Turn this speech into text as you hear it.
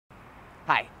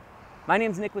Hi, my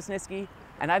name's Nick Wisniske,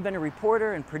 and I've been a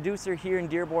reporter and producer here in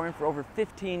Dearborn for over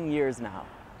 15 years now.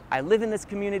 I live in this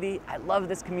community, I love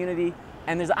this community,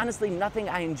 and there's honestly nothing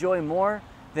I enjoy more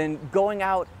than going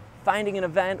out, finding an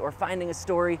event or finding a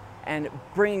story and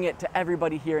bringing it to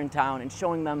everybody here in town and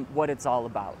showing them what it's all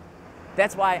about.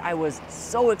 That's why I was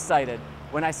so excited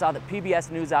when I saw that PBS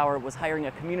NewsHour was hiring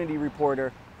a community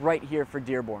reporter right here for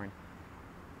Dearborn.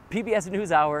 PBS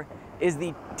NewsHour is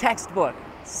the textbook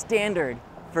standard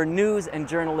for news and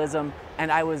journalism,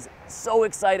 and I was so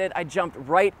excited I jumped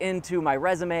right into my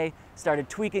resume, started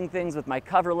tweaking things with my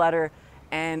cover letter,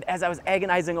 and as I was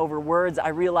agonizing over words, I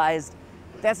realized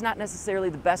that's not necessarily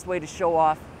the best way to show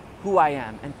off who I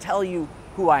am and tell you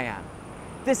who I am.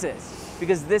 This is,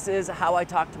 because this is how I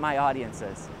talk to my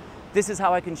audiences. This is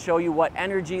how I can show you what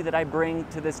energy that I bring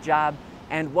to this job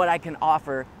and what I can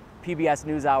offer PBS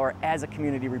NewsHour as a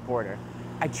community reporter.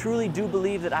 I truly do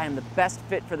believe that I am the best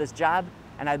fit for this job,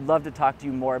 and I'd love to talk to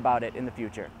you more about it in the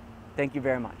future. Thank you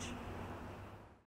very much.